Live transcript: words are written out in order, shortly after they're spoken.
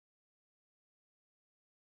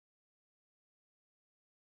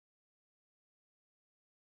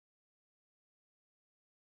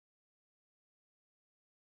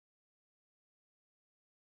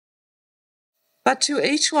But to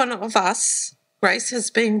each one of us, grace has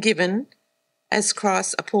been given as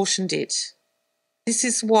Christ apportioned it. This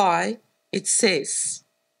is why it says,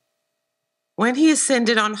 when he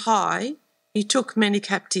ascended on high, he took many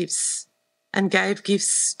captives and gave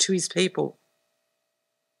gifts to his people.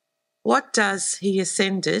 What does he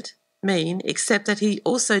ascended mean except that he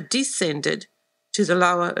also descended to the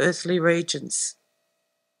lower earthly regions?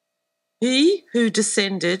 He who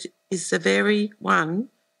descended is the very one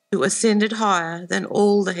who ascended higher than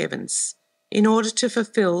all the heavens in order to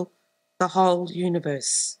fulfill the whole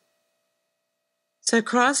universe. So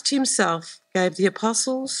Christ himself gave the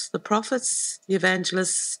apostles, the prophets, the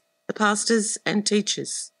evangelists, the pastors and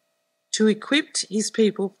teachers to equip his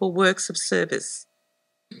people for works of service,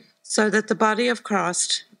 so that the body of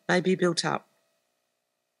Christ may be built up,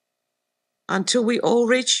 until we all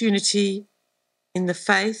reach unity in the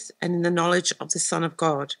faith and in the knowledge of the Son of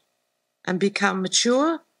God, and become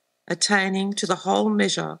mature, attaining to the whole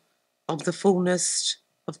measure of the fullness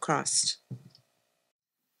of Christ.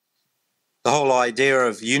 The whole idea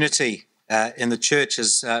of unity in the church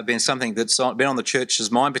has been something that's been on the church's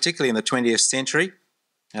mind, particularly in the 20th century.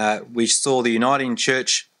 We saw the uniting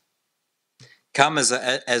church come as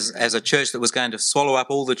a church that was going to swallow up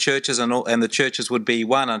all the churches, and the churches would be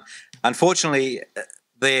one. And unfortunately,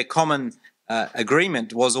 their common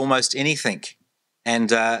agreement was almost anything. And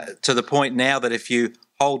to the point now that if you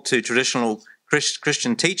hold to traditional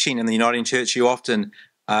Christian teaching in the uniting church, you often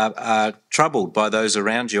are troubled by those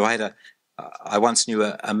around you. I once knew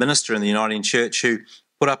a minister in the uniting church who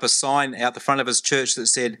put up a sign out the front of his church that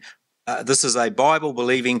said, this is a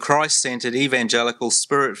Bible-believing, Christ-centered, evangelical,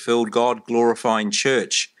 spirit-filled, God-glorifying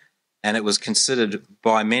church. And it was considered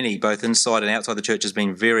by many, both inside and outside the church, as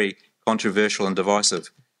being very controversial and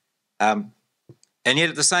divisive. And yet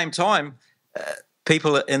at the same time,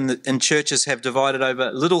 people in churches have divided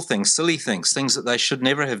over little things, silly things, things that they should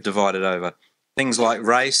never have divided over. Things like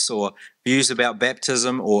race or views about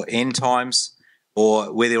baptism or end times,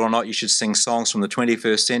 or whether or not you should sing songs from the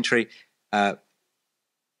 21st century. I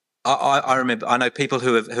remember, I know people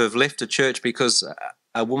who have left a church because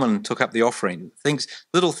a woman took up the offering,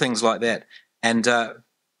 little things like that. And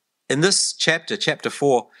in this chapter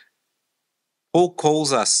 4, Paul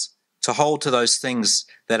calls us to hold to those things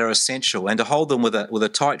that are essential and to hold them with a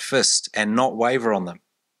tight fist and not waver on them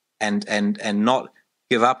and not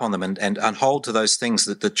give up on them and hold to those things,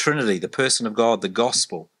 that the Trinity, the person of God, the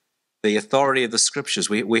gospel, the authority of the scriptures.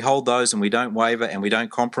 We hold those and we don't waver and we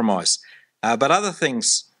don't compromise. But other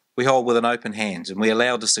things we hold with an open hand, and we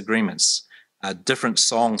allow disagreements, different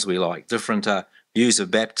songs we like, different views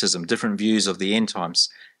of baptism, different views of the end times,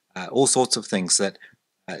 all sorts of things that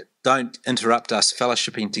don't interrupt us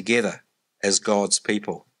fellowshipping together as God's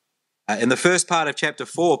people. In the first part of chapter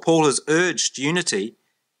 4, Paul has urged unity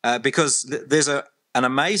because there's an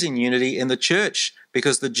amazing unity in the church,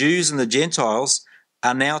 because the Jews and the Gentiles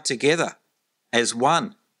are now together as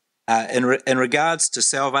one. In regards to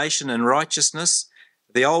salvation and righteousness,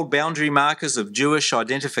 the old boundary markers of Jewish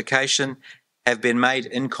identification have been made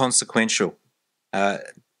inconsequential.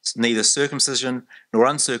 Neither circumcision nor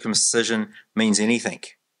uncircumcision means anything.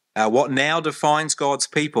 What now defines God's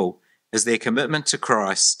people is their commitment to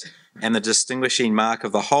Christ and the distinguishing mark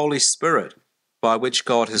of the Holy Spirit by which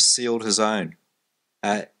God has sealed his own.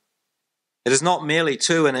 It is not merely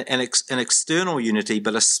an external unity,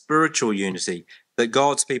 but a spiritual unity that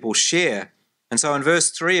God's people share. And so in verse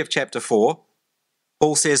 3 of chapter 4,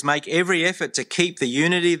 Paul says, make every effort to keep the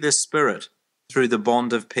unity of the Spirit through the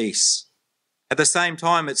bond of peace. At the same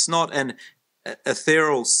time, it's not an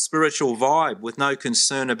ethereal spiritual vibe with no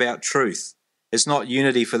concern about truth. It's not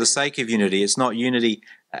unity for the sake of unity. It's not unity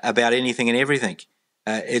about anything and everything.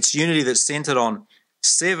 It's unity that's centered on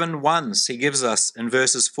 7 ones he gives us in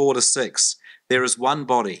verses 4 to 6. There is one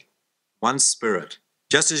body, one Spirit.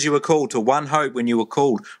 Just as you were called to one hope when you were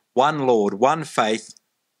called, one Lord, one faith,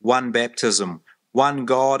 one baptism, one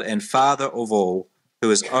God and Father of all, who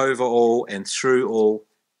is over all and through all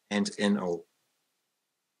and in all.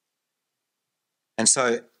 And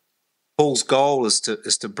so Paul's goal is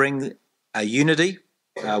to bring a unity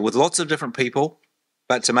with lots of different people,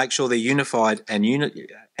 but to make sure they're unified and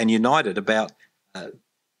united about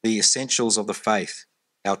the essentials of the faith,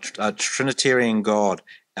 our Trinitarian God,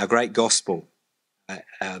 our great gospel,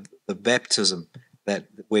 the baptism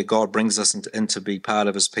where God brings us in to be part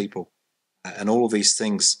of his people. And all of these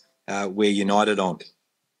things we're united on.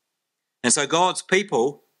 And so God's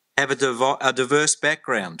people have a diverse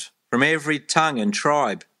background from every tongue and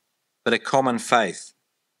tribe, but a common faith.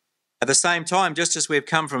 At the same time, just as we've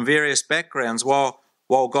come from various backgrounds,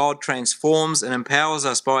 while God transforms and empowers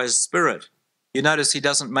us by his Spirit, you notice he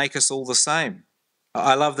doesn't make us all the same.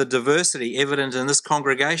 I love the diversity evident in this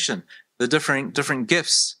congregation, the different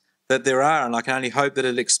gifts that there are, and I can only hope that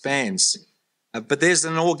it expands. But there's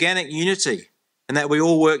an organic unity in that we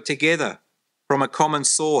all work together from a common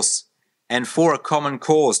source and for a common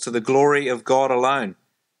cause to the glory of God alone.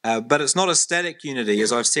 But it's not a static unity,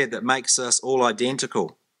 as I've said, that makes us all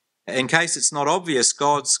identical. In case it's not obvious,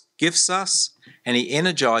 God gifts us and he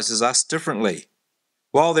energizes us differently.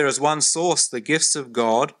 While there is one source, the gifts of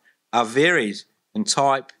God are varied in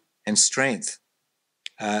type and strength.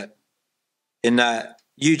 In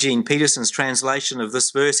Eugene Peterson's translation of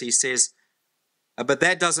this verse, he says, "But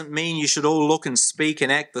that doesn't mean you should all look and speak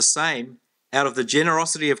and act the same. Out of the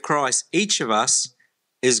generosity of Christ, each of us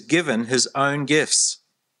is given his own gifts."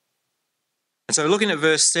 And so looking at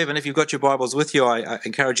verse 7, if you've got your Bibles with you, I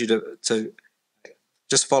encourage you to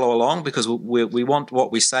just follow along, because we want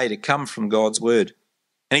what we say to come from God's word.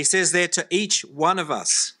 And he says there, to each one of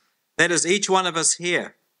us, that is each one of us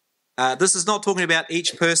here. This is not talking about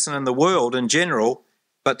each person in the world in general,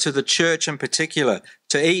 but to the church in particular,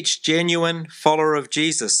 to each genuine follower of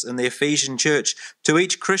Jesus in the Ephesian church, to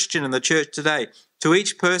each Christian in the church today, to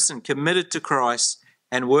each person committed to Christ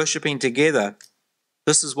and worshipping together.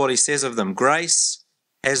 This is what he says of them: grace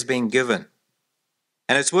has been given.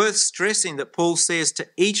 And it's worth stressing that Paul says to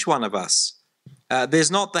each one of us.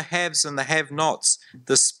 There's not the haves and the have-nots,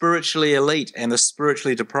 the spiritually elite and the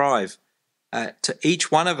spiritually deprived. To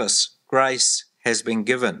each one of us, grace has been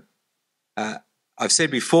given. I've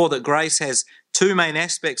said before that grace has two main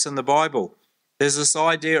aspects in the Bible. There's this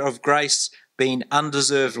idea of grace being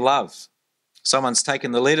undeserved love. Someone's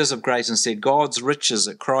taken the letters of grace and said God's riches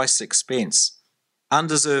at Christ's expense.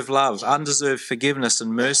 Undeserved love, undeserved forgiveness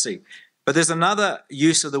and mercy. But there's another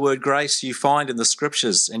use of the word grace you find in the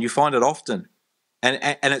scriptures, and you find it often. And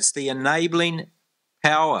it's the enabling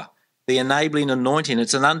power, the enabling anointing.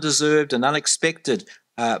 It's an undeserved and unexpected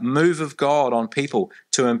move of God on people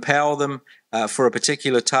to empower them for a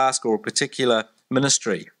particular task or a particular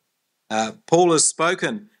ministry. Paul has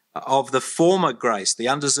spoken of the former grace, the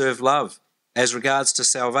undeserved love, as regards to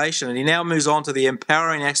salvation, and he now moves on to the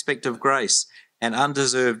empowering aspect of grace, an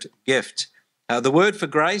undeserved gift. The word for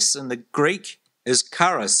grace in the Greek is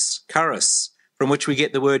charis, from which we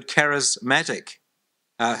get the word charismatic.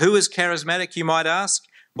 Who is charismatic, you might ask?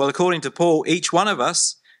 Well, according to Paul, each one of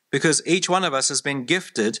us, because each one of us has been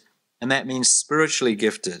gifted, and that means spiritually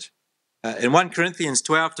gifted. In 1 Corinthians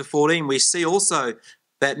 12-14, we see also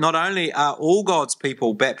that not only are all God's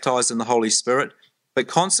people baptized in the Holy Spirit, but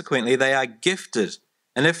consequently they are gifted.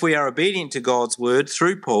 And if we are obedient to God's word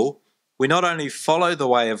through Paul, we not only follow the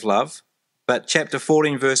way of love, but chapter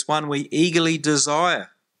 14, verse 1, we eagerly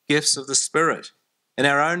desire gifts of the Spirit in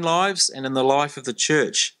our own lives and in the life of the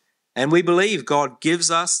church. And we believe God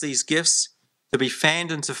gives us these gifts to be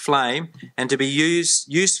fanned into flame and to be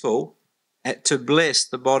useful to bless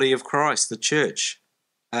the body of Christ, the church.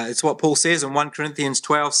 It's what Paul says in 1 Corinthians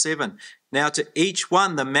 12:7. Now to each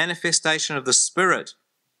one the manifestation of the Spirit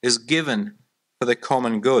is given for the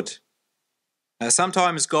common good.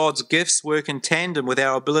 Sometimes God's gifts work in tandem with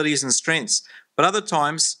our abilities and strengths, but other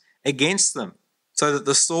times against them, so that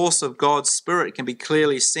the source of God's Spirit can be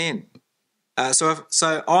clearly seen. So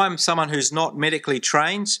I'm someone who's not medically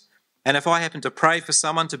trained, and if I happen to pray for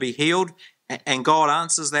someone to be healed, and God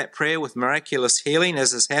answers that prayer with miraculous healing,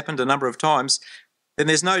 as has happened a number of times, then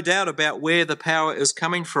there's no doubt about where the power is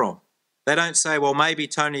coming from. They don't say, well, maybe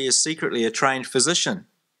Tony is secretly a trained physician.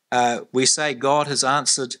 We say God has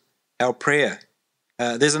answered our prayer.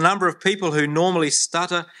 There's a number of people who normally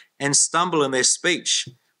stutter and stumble in their speech,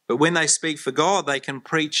 but when they speak for God, they can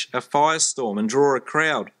preach a firestorm and draw a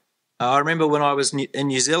crowd. I remember when I was in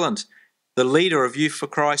New Zealand, the leader of Youth for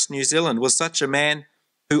Christ New Zealand was such a man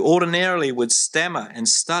who ordinarily would stammer and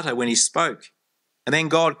stutter when he spoke. And then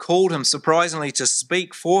God called him surprisingly to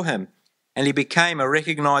speak for him, and he became a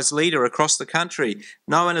recognized leader across the country,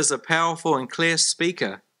 known as a powerful and clear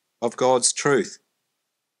speaker of God's truth.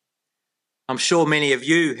 I'm sure many of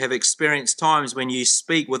you have experienced times when you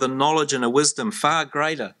speak with a knowledge and a wisdom far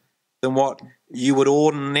greater than what you would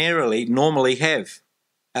normally have.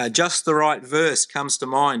 Just the right verse comes to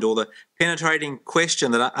mind, or the penetrating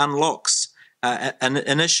question that unlocks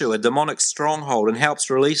an issue, a demonic stronghold, and helps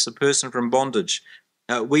release a person from bondage.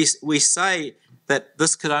 We say that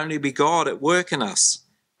this could only be God at work in us,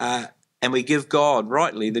 and we give God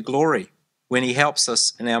rightly the glory when he helps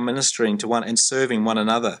us in our ministering to one and serving one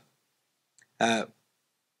another.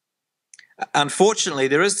 Unfortunately,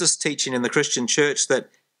 there is this teaching in the Christian church that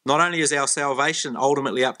not only is our salvation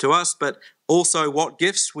ultimately up to us, but also what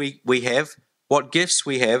gifts we have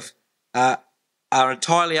are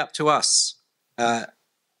entirely up to us. I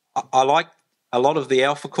like a lot of the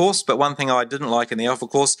Alpha course, but one thing I didn't like in the Alpha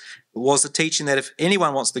course was the teaching that if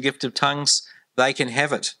anyone wants the gift of tongues, they can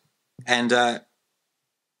have it. And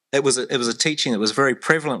it was a teaching that was very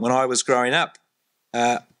prevalent when I was growing up.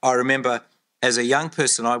 I remember as a young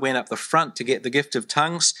person, I went up the front to get the gift of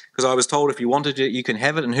tongues because I was told if you wanted it, you can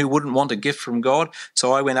have it, and who wouldn't want a gift from God?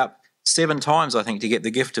 So I went up 7 times, I think, to get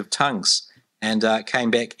the gift of tongues, and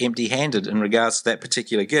came back empty-handed in regards to that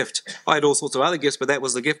particular gift. I had all sorts of other gifts, but that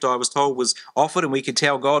was the gift I was told was offered, and we could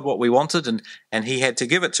tell God what we wanted, and he had to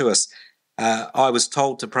give it to us. I was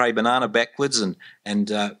told to pray banana backwards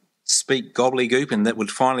and speak gobbledygook, and that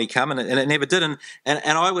would finally come, and it never did. And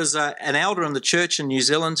I was an elder in the church in New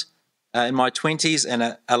Zealand in my 20s,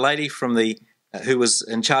 and a lady from who was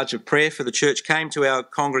in charge of prayer for the church came to our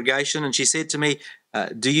congregation, and she said to me,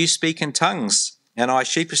 do you speak in tongues? And I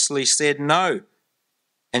sheepishly said no.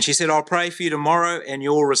 And she said, I'll pray for you tomorrow and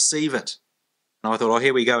you'll receive it. And I thought, oh,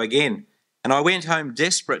 here we go again. And I went home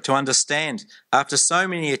desperate to understand, after so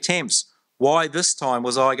many attempts, why this time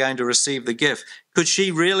was I going to receive the gift? Could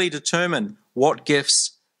she really determine what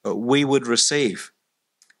gifts we would receive?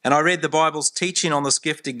 And I read the Bible's teaching on this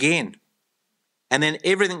gift again. And then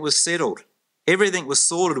everything was settled. Everything was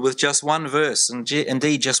sorted with just one verse, and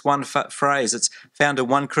indeed just one phrase. It's found in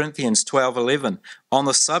 1 Corinthians 12:11 on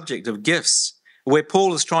the subject of gifts, where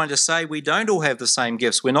Paul is trying to say we don't all have the same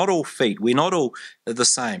gifts. We're not all feet. We're not all the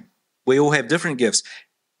same. We all have different gifts.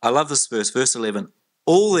 I love this verse, verse 11.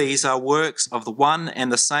 All these are works of the one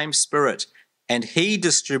and the same Spirit, and he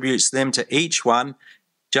distributes them to each one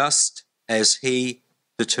just as he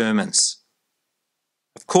determines.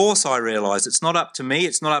 Of course, I realize it's not up to me,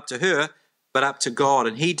 it's not up to her, but up to God,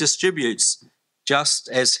 and he distributes just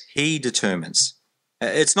as he determines.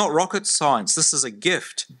 It's not rocket science. This is a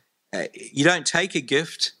gift. You don't take a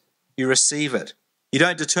gift, you receive it. You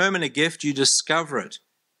don't determine a gift, you discover it,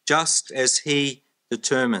 just as he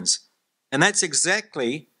determines. And that's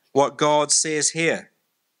exactly what God says here.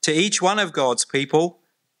 To each one of God's people,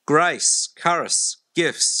 grace, charis,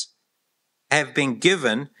 gifts have been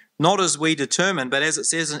given, not as we determine, but as it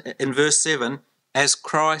says in verse 7, as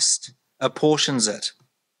Christ apportions it.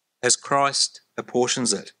 As Christ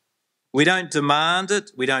apportions it. We don't demand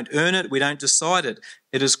it, we don't earn it, we don't decide it.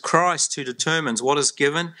 It is Christ who determines what is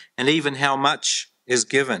given and even how much is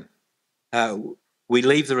given. We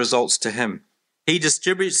leave the results to him. He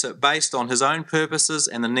distributes it based on his own purposes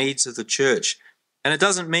and the needs of the church. And it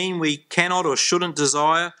doesn't mean we cannot or shouldn't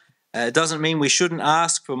desire. It doesn't mean we shouldn't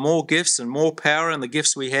ask for more gifts and more power in the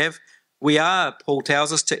gifts we have. We are, Paul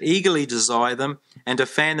tells us, to eagerly desire them and to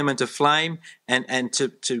fan them into flame and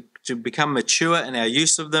to become mature in our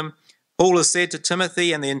use of them. Paul has said to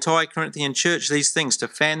Timothy and the entire Corinthian church these things, to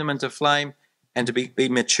fan them into flame and to be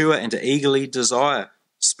mature and to eagerly desire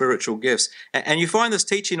spiritual gifts. And you find this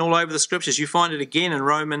teaching all over the scriptures. You find it again in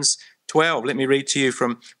Romans 12. Let me read to you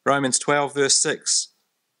from Romans 12, verse 6.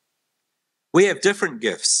 We have different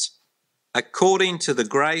gifts according to the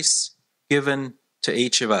grace given to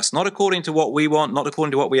each of us. Not according to what we want, not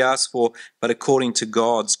according to what we ask for, but according to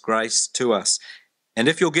God's grace to us. And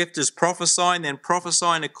if your gift is prophesying, then prophesy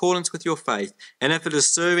in accordance with your faith. And if it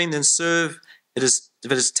is serving, then serve. If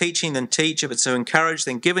it is teaching, then teach. If it's to encourage,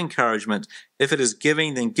 then give encouragement. If it is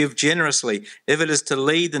giving, then give generously. If it is to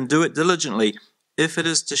lead, then do it diligently. If it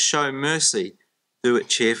is to show mercy, do it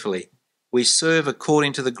cheerfully. We serve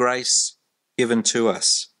according to the grace given to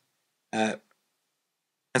us.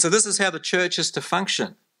 And so this is how the church is to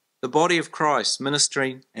function. The body of Christ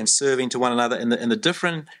ministering and serving to one another in the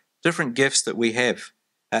different gifts that we have.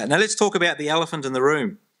 Now let's talk about the elephant in the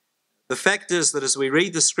room. The fact is that as we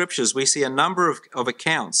read the scriptures, we see a number of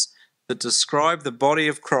accounts that describe the body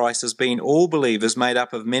of Christ as being all believers made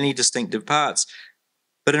up of many distinctive parts.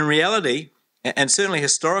 But in reality, and certainly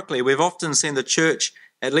historically, we've often seen the church,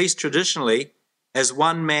 at least traditionally, as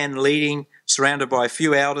one man leading, surrounded by a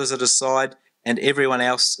few elders at his side, and everyone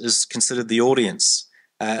else is considered the audience.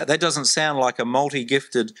 That doesn't sound like a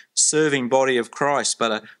multi-gifted serving body of Christ,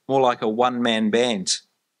 but more like a one-man band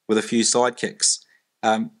with a few sidekicks.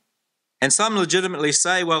 And some legitimately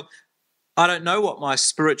say, well, I don't know what my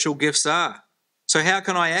spiritual gifts are, so how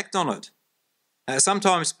can I act on it?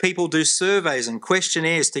 Sometimes people do surveys and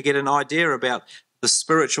questionnaires to get an idea about the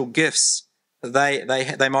spiritual gifts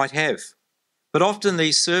they might have. But often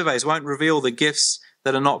these surveys won't reveal the gifts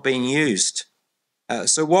that are not being used.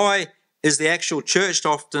 So why is the actual church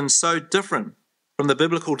often so different from the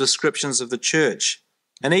biblical descriptions of the church?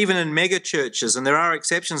 And even in mega churches, and there are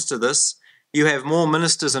exceptions to this, you have more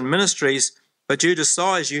ministers and ministries, but due to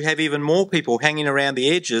size, you have even more people hanging around the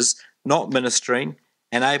edges, not ministering,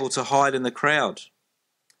 and able to hide in the crowd.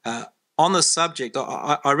 On this subject,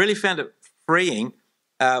 I really found it freeing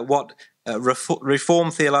what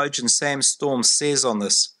Reformed theologian Sam Storm says on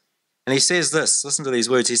this. And he says this, listen to these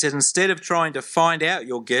words. He says, instead of trying to find out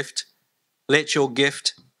your gift, let your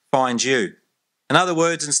gift find you. In other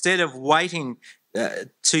words, instead of waiting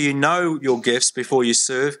till you know your gifts before you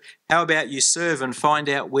serve, how about you serve and find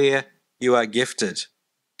out where you are gifted?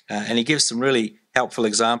 And he gives some really helpful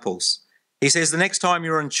examples. He says the next time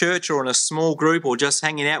you're in church or in a small group or just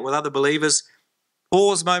hanging out with other believers,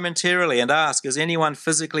 pause momentarily and ask, is anyone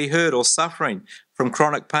physically hurt or suffering from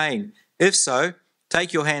chronic pain? If so,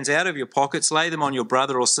 take your hands out of your pockets, lay them on your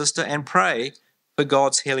brother or sister, and pray for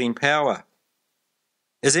God's healing power.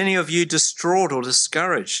 Is any of you distraught or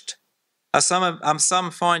discouraged? Are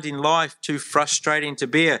some finding life too frustrating to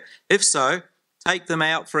bear? If so, take them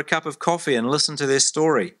out for a cup of coffee and listen to their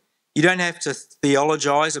story. You don't have to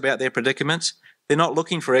theologize about their predicament. They're not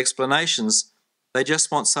looking for explanations. They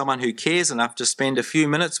just want someone who cares enough to spend a few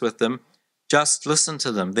minutes with them. Just listen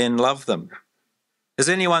to them, then love them. Is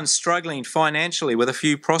anyone struggling financially with a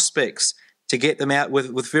few prospects to get them out,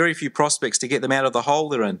 with very few prospects to get them out of the hole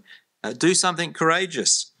they're in? Do something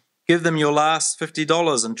courageous. Give them your last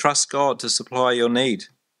 $50 and trust God to supply your need.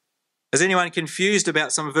 Is anyone confused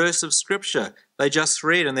about some verse of Scripture they just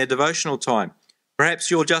read in their devotional time?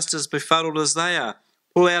 Perhaps you're just as befuddled as they are.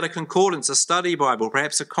 Pull out a concordance, a study Bible,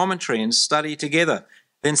 perhaps a commentary, and study together.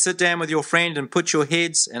 Then sit down with your friend and put your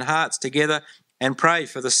heads and hearts together and pray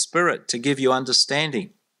for the Spirit to give you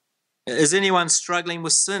understanding. Is anyone struggling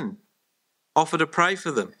with sin? Offer to pray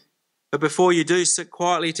for them. But before you do, sit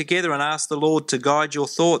quietly together and ask the Lord to guide your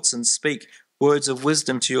thoughts and speak words of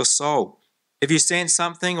wisdom to your soul. If you sense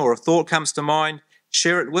something or a thought comes to mind,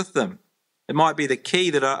 share it with them. It might be the key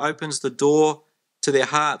that opens the door to their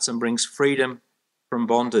hearts and brings freedom from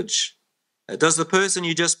bondage. Does the person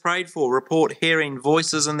you just prayed for report hearing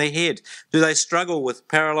voices in their head? Do they struggle with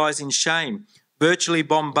paralyzing shame, virtually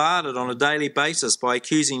bombarded on a daily basis by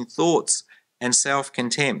accusing thoughts and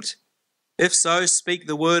self-contempt? If so, speak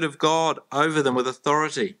the word of God over them with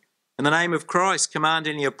authority. In the name of Christ, command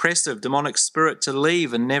any oppressive, demonic spirit to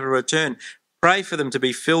leave and never return. Pray for them to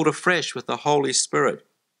be filled afresh with the Holy Spirit.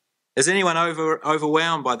 Is anyone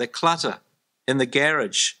overwhelmed by the clutter in the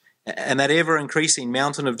garage and that ever-increasing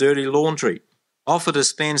mountain of dirty laundry? Offer to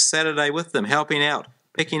spend Saturday with them, helping out,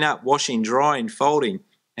 picking up, washing, drying, folding,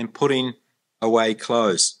 and putting away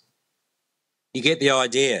clothes. You get the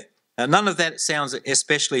idea. None of that sounds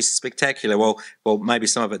especially spectacular. Well, maybe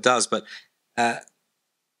some of it does, but that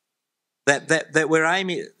we're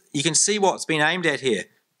aiming. You can see what's been aimed at here.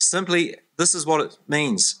 Simply, this is what it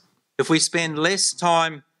means. If we spend less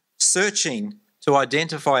time searching to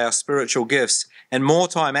identify our spiritual gifts and more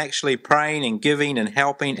time actually praying and giving and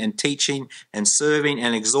helping and teaching and serving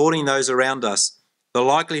and exhorting those around us, the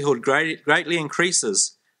likelihood greatly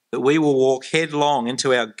increases that we will walk headlong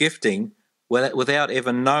into our gifting without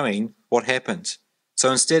ever knowing what happened.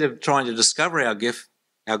 So instead of trying to discover our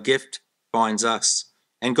gift finds us.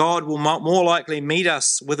 And God will more likely meet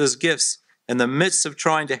us with his gifts in the midst of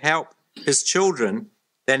trying to help his children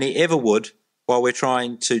than he ever would while we're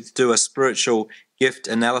trying to do a spiritual gift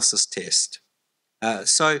analysis test.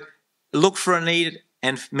 So look for a need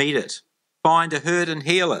and meet it. Find a hurt and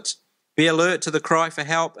heal it. Be alert to the cry for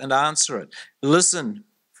help and answer it. Listen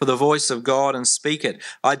for the voice of God and speak it.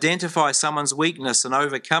 Identify someone's weakness and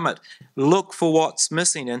overcome it. Look for what's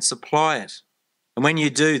missing and supply it. And when you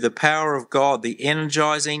do, the power of God, the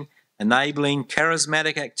energizing, enabling,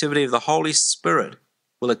 charismatic activity of the Holy Spirit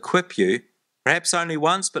will equip you, perhaps only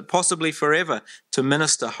once, but possibly forever, to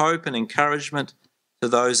minister hope and encouragement to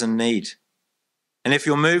those in need. And if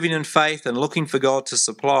you're moving in faith and looking for God to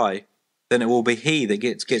supply, then it will be he that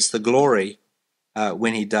gets the glory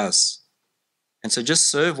when he does. And so just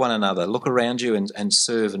serve one another. Look around you and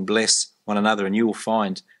serve and bless one another, and you will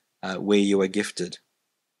find where you are gifted.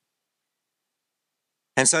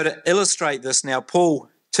 And so to illustrate this now, Paul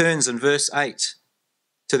turns in verse 8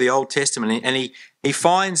 to the Old Testament, and he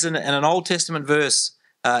finds in an Old Testament verse,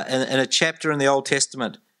 in a chapter in the Old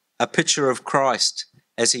Testament, a picture of Christ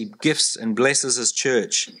as he gifts and blesses his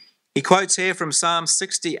church. He quotes here from Psalm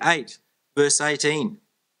 68, verse 18.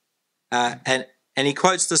 And he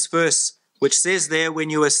quotes this verse, which says there, when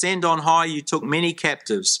you ascend on high, you took many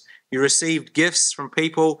captives. You received gifts from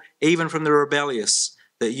people, even from the rebellious,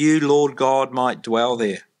 that you, Lord God, might dwell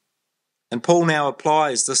there. And Paul now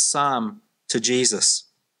applies this psalm to Jesus.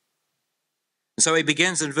 And so he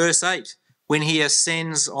begins in verse 8, when he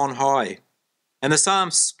ascends on high. And the psalm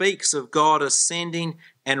speaks of God ascending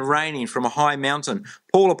and reigning from a high mountain.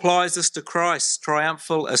 Paul applies this to Christ's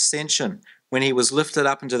triumphal ascension when he was lifted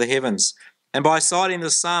up into the heavens. And by citing the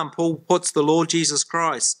psalm, Paul puts the Lord Jesus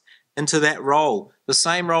Christ into that role, the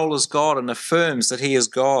same role as God, and affirms that he is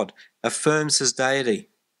God, affirms his deity.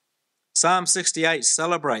 Psalm 68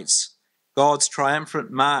 celebrates God's triumphant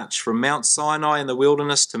march from Mount Sinai in the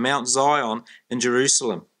wilderness to Mount Zion in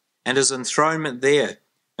Jerusalem, and his enthronement there.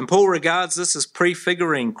 And Paul regards this as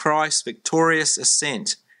prefiguring Christ's victorious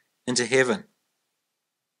ascent into heaven.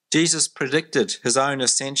 Jesus predicted his own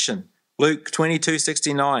ascension. Luke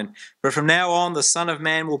 22:69, "For from now on the Son of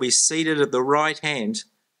Man will be seated at the right hand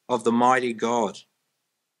of the mighty God."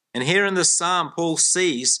 And here in this psalm, Paul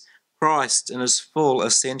sees Christ in his full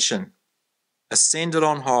ascension. Ascended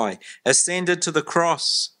on high, ascended to the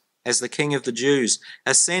cross as the King of the Jews,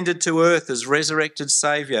 ascended to earth as resurrected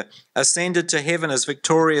Saviour, ascended to heaven as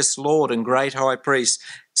victorious Lord and great High Priest,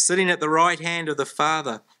 sitting at the right hand of the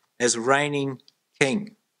Father as reigning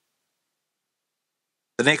King.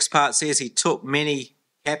 The next part says he took many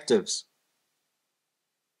captives.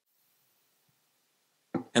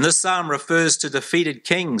 And this psalm refers to defeated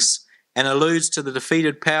kings and alludes to the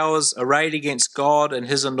defeated powers arrayed against God and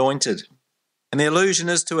his anointed. And the allusion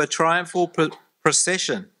is to a triumphal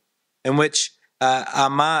procession in which are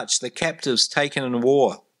marched the captives taken in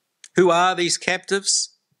war. Who are these captives?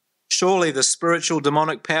 Surely the spiritual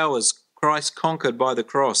demonic powers Christ conquered by the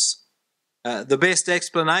cross. The best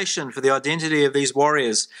explanation for the identity of these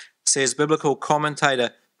warriors, says biblical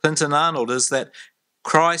commentator Clinton Arnold, is that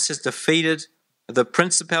Christ has defeated the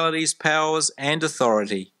principalities, powers, and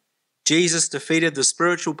authority. Jesus defeated the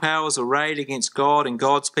spiritual powers arrayed against God and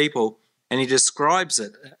God's people, and he describes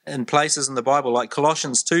it in places in the Bible, like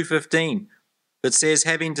Colossians 2:15, that says,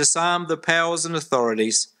 having disarmed the powers and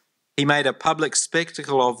authorities, he made a public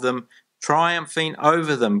spectacle of them, triumphing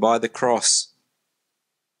over them by the cross.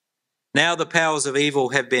 Now the powers of evil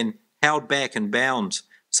have been held back and bound,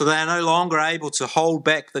 so they are no longer able to hold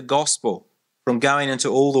back the gospel from going into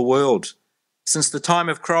all the world. Since the time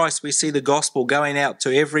of Christ, we see the gospel going out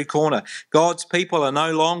to every corner. God's people are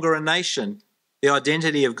no longer a nation. The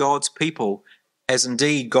identity of God's people has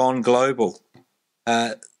indeed gone global.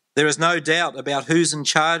 There is no doubt about who's in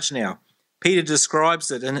charge now. Peter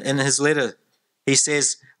describes it in his letter. He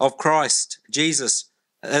says of Christ, Jesus,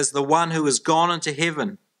 as the one who has gone into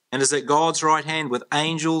heaven and is at God's right hand with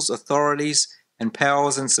angels, authorities, and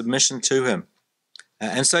powers in submission to him.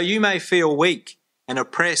 And so you may feel weak and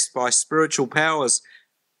oppressed by spiritual powers,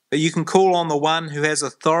 but you can call on the one who has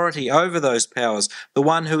authority over those powers, the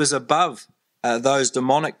one who is above those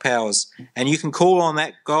demonic powers. And you can call on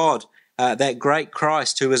that God, that great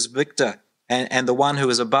Christ who is victor and the one who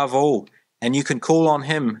is above all. And you can call on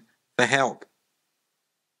him for help.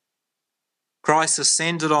 Christ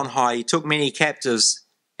ascended on high. He took many captives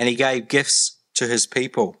and he gave gifts to his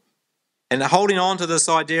people. And holding on to this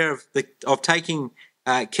idea of taking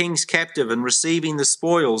kings captive and receiving the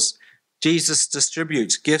spoils, Jesus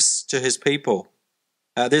distributes gifts to his people.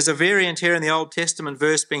 There's a variant here in the Old Testament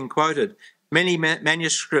verse being quoted. Many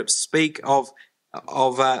manuscripts speak of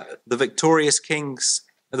the victorious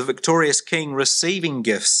king receiving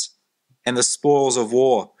gifts and the spoils of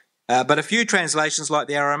war. But a few translations, like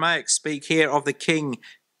the Aramaic, speak here of the king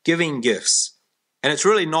giving gifts. And it's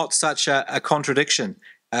really not such a contradiction,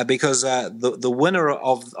 because the winner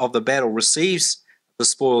of the battle receives the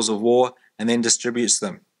spoils of war and then distributes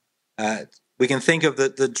them. We can think of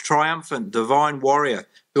the triumphant divine warrior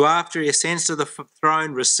who, after he ascends to the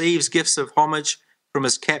throne, receives gifts of homage from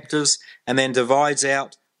his captives and then divides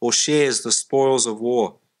out or shares the spoils of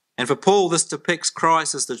war. And for Paul, this depicts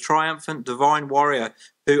Christ as the triumphant divine warrior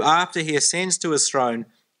who, after he ascends to his throne,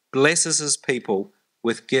 blesses his people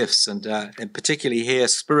with gifts, and particularly here,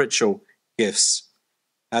 spiritual gifts.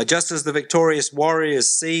 Just as the victorious warrior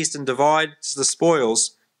seized and divides the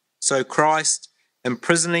spoils, so Christ,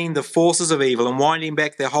 imprisoning the forces of evil and winding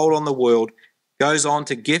back their hold on the world, goes on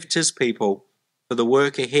to gift his people for the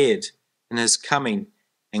work ahead in his coming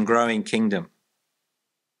and growing kingdom.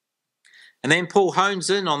 And then Paul hones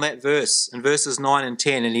in on that verse in verses 9 and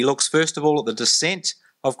 10, and he looks first of all at the descent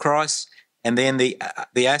of Christ and then the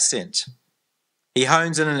ascent. He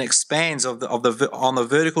hones in and expands on the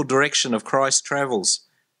vertical direction of Christ's travels.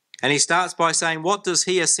 And he starts by saying, what does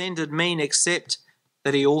he ascended mean except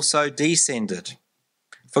that he also descended?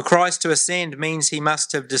 For Christ to ascend means he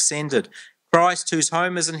must have descended. Christ, whose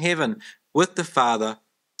home is in heaven with the Father,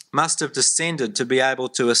 must have descended to be able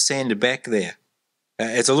to ascend back there.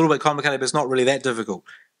 It's a little bit complicated, but it's not really that difficult.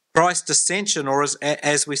 Christ's ascension, or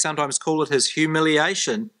as we sometimes call it, his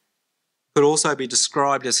humiliation, could also be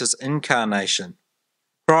described as his incarnation.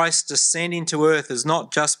 Christ descending to earth is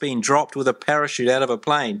not just being dropped with a parachute out of a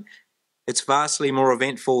plane. It's vastly more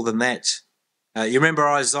eventful than that. You remember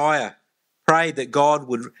Isaiah prayed that God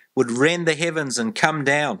would rend the heavens and come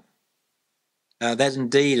down. That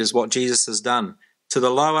indeed is what Jesus has done to the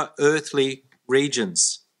lower earthly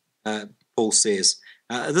regions, Paul says.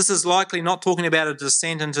 This is likely not talking about a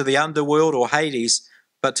descent into the underworld or Hades,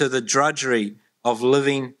 but to the drudgery of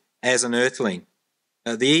living as an earthling.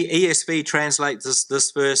 The ESV translates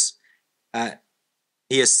this verse,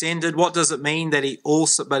 he ascended. What does it mean that he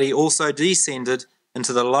also descended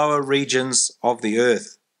into the lower regions of the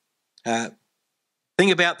earth?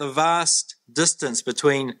 Think about the vast distance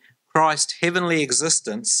between Christ's heavenly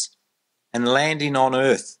existence and landing on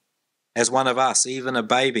earth as one of us, even a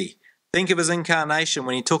baby. Think of his incarnation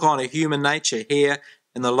when he took on a human nature here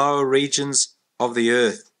in the lower regions of the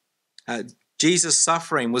earth. Jesus'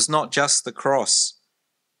 suffering was not just the cross,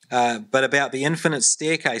 but about the infinite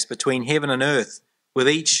staircase between heaven and earth, with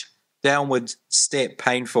each downward step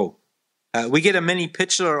painful. We get a mini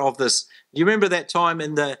picture of this. Do you remember that time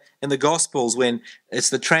in the Gospels when it's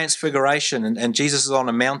the Transfiguration and Jesus is on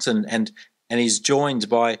a mountain and he's joined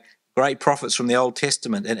by great prophets from the Old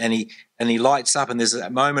Testament and he lights up and there's a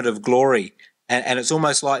moment of glory and it's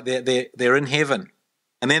almost like they're in heaven,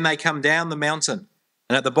 and then they come down the mountain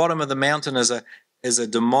and at the bottom of the mountain is a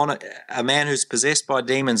man who's possessed by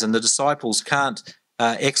demons, and the disciples can't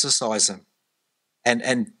exorcise him,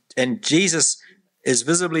 and Jesus is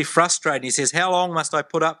visibly frustrated. He says, "How long must I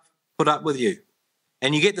put up with you?"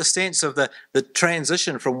 And you get the sense of the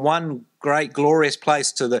transition from one great glorious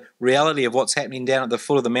place to the reality of what's happening down at the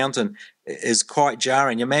foot of the mountain is quite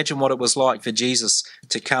jarring. Imagine what it was like for Jesus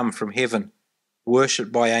to come from heaven,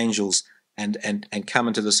 worshipped by angels, and come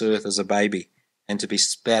into this earth as a baby and to be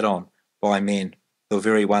spat on by men, the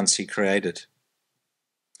very ones he created.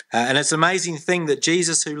 And it's an amazing thing that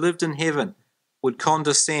Jesus, who lived in heaven, would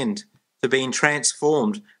condescend to being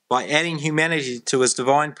transformed by adding humanity to his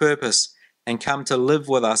divine purpose and come to live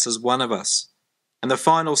with us as one of us. And the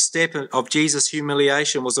final step of Jesus'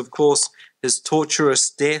 humiliation was, of course, his torturous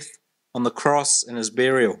death on the cross and his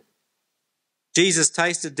burial. Jesus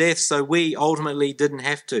tasted death so we ultimately didn't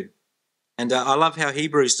have to. And I love how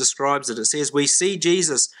Hebrews describes it. It says, "We see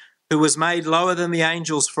Jesus, who was made lower than the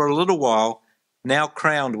angels for a little while, now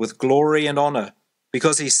crowned with glory and honor,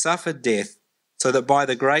 because he suffered death, so that by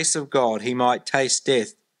the grace of God he might taste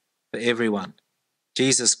death for everyone."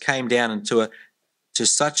 Jesus came down to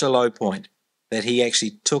such a low point that he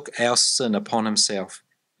actually took our sin upon himself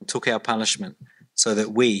and took our punishment so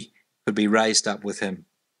that we could be raised up with him.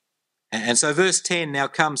 And so verse 10 now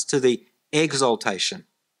comes to the exaltation.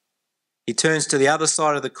 He turns to the other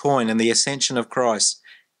side of the coin and the ascension of Christ.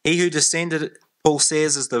 He who descended, Paul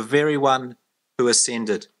says, is the very one who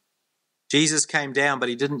ascended. Jesus came down, but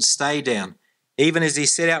he didn't stay down. Even as he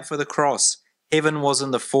set out for the cross, heaven was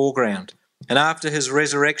in the foreground. And after his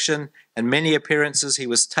resurrection and many appearances, he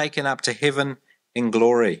was taken up to heaven in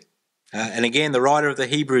glory. And again, the writer of the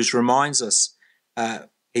Hebrews reminds us,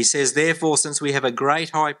 he says, "Therefore, since we have a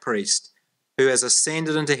great high priest who has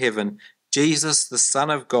ascended into heaven, Jesus, the Son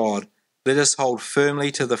of God, let us hold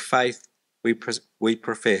firmly to the faith we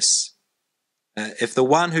profess." If the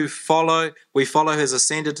one we follow has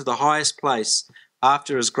ascended to the highest place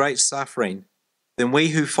after his great suffering, then we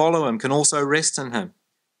who follow him can also rest in him,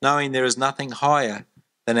 knowing there is nothing higher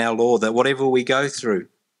than our Lord, that whatever we go through,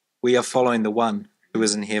 we are following the one who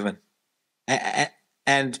is in heaven.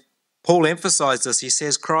 And Paul emphasized this. He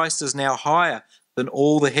says Christ is now higher than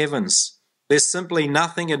all the heavens. There's simply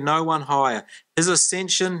nothing and no one higher. His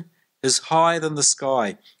ascension is higher than the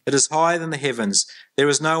sky. It is higher than the heavens. There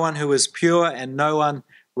is no one who is pure and no one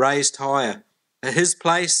raised higher. His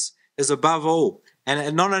place is above all. And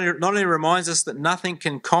it not only reminds us that nothing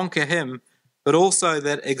can conquer him, but also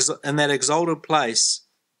that in that exalted place,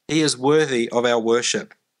 he is worthy of our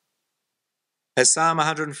worship. As Psalm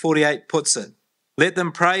 148 puts it, "Let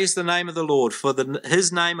them praise the name of the Lord, for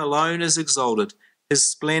his name alone is exalted. His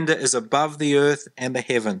splendor is above the earth and the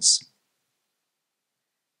heavens."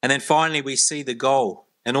 And then finally, we see the goal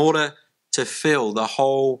in order to fill the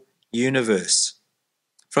whole universe.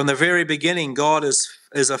 From the very beginning, God is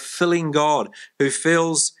a filling God who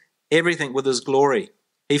fills everything with his glory.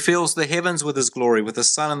 He fills the heavens with his glory, with the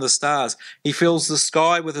sun and the stars. He fills the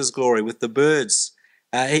sky with his glory, with the birds.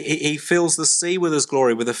 He fills the sea with his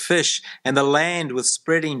glory, with the fish, and the land with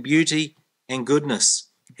spreading beauty and goodness.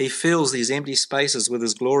 He fills these empty spaces with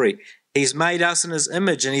his glory. He's made us in his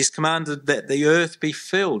image, and he's commanded that the earth be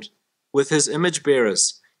filled with his image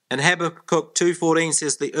bearers. And Habakkuk 2:14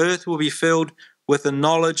 says, "The earth will be filled with the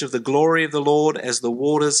knowledge of the glory of the Lord as the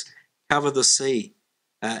waters cover the sea."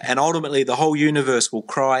 And ultimately, the whole universe will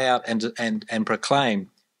cry out and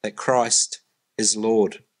proclaim that Christ is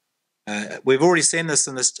Lord. We've already seen this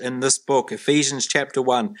in this book, Ephesians chapter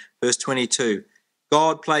 1, verse 22.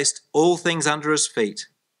 God placed all things under his feet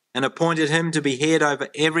and appointed him to be head over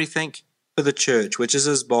everything for the church, which is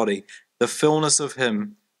his body, the fullness of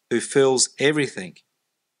him who fills everything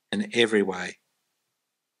in every way.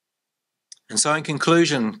 And so in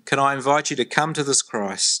conclusion, can I invite you to come to this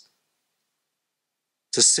Christ,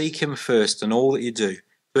 to seek him first in all that you do,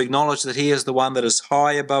 to acknowledge that he is the one that is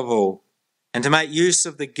high above all, and to make use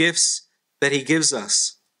of the gifts that he gives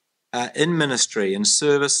us in ministry and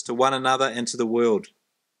service to one another and to the world.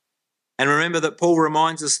 And remember that Paul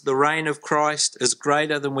reminds us that the reign of Christ is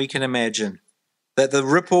greater than we can imagine, that the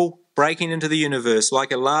ripple breaking into the universe,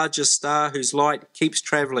 like a larger star whose light keeps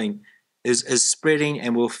traveling, is spreading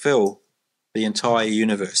and will fill the entire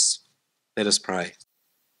universe. Let us pray.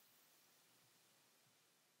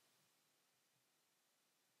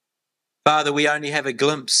 Father, we only have a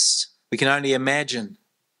glimpse. We can only imagine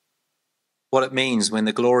what it means when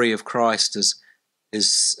the glory of Christ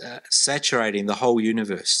is saturating the whole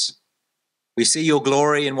universe. We see your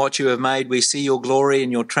glory in what you have made. We see your glory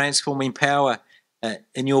in your transforming power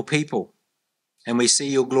in your people. And we see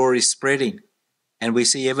your glory spreading. And we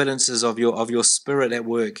see evidences of your Spirit at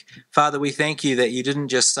work. Father, we thank you that you didn't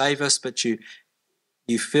just save us, but you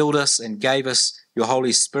filled us and gave us your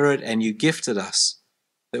Holy Spirit, and you gifted us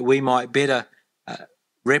that we might better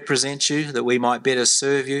represent you, that we might better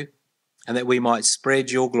serve you, and that we might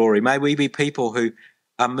spread your glory. May we be people who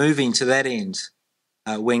are moving to that end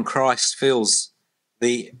when Christ fills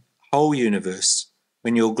the whole universe,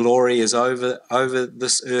 when your glory is over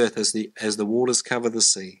this earth as the waters cover the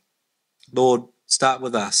sea. Lord, start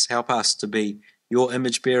with us. Help us to be your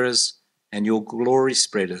image bearers and your glory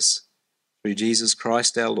spreaders. Through Jesus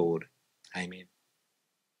Christ our Lord. Amen.